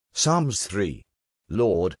Psalms 3.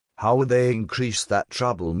 Lord, how will they increase that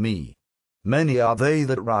trouble me? Many are they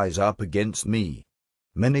that rise up against me.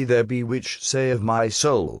 Many there be which say of my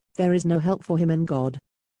soul, There is no help for him in God.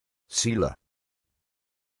 Selah.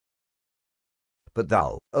 But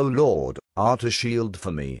thou, O Lord, art a shield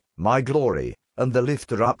for me, my glory, and the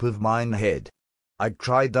lifter up of mine head. I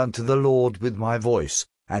cried unto the Lord with my voice,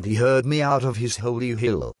 and he heard me out of his holy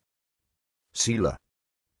hill. Selah.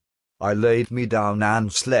 I laid me down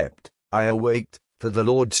and slept, I awaked, for the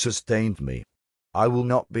Lord sustained me. I will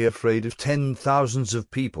not be afraid of 10,000s of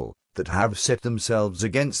people, that have set themselves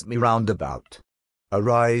against me round about.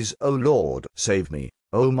 Arise, O Lord, save me,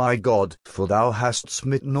 O my God, for thou hast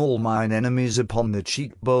smitten all mine enemies upon the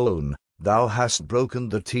cheekbone, thou hast broken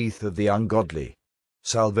the teeth of the ungodly.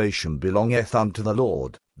 Salvation belongeth unto the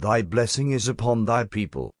Lord, thy blessing is upon thy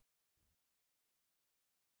people.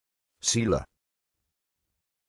 Selah.